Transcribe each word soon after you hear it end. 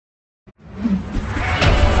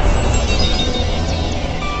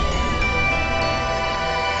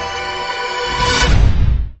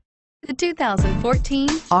2014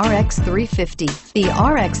 RX 350. The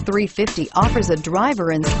RX 350 offers a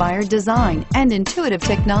driver-inspired design and intuitive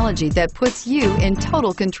technology that puts you in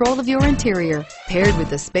total control of your interior. Paired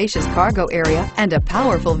with a spacious cargo area and a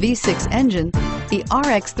powerful V6 engine, the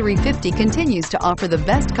RX 350 continues to offer the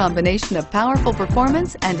best combination of powerful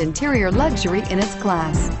performance and interior luxury in its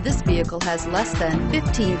class. This vehicle has less than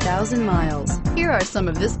 15,000 miles. Here are some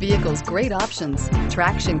of this vehicle's great options: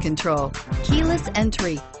 traction control, keyless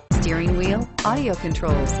entry, steering wheel audio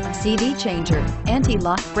controls, CD changer,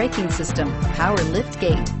 anti-lock braking system, power lift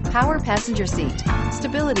gate, power passenger seat,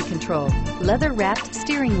 stability control, leather-wrapped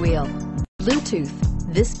steering wheel, Bluetooth.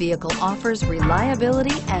 This vehicle offers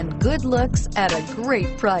reliability and good looks at a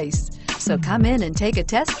great price. So come in and take a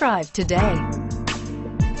test drive today.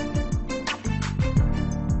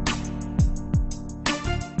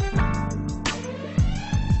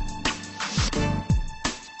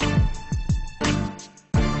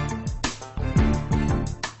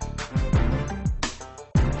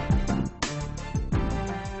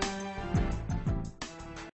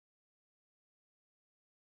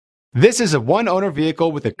 This is a one-owner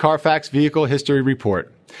vehicle with a Carfax Vehicle History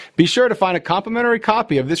Report. Be sure to find a complimentary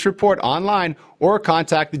copy of this report online or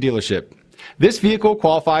contact the dealership. This vehicle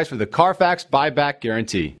qualifies for the Carfax Buyback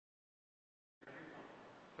Guarantee.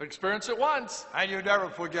 Experience it once, and you never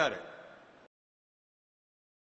forget it.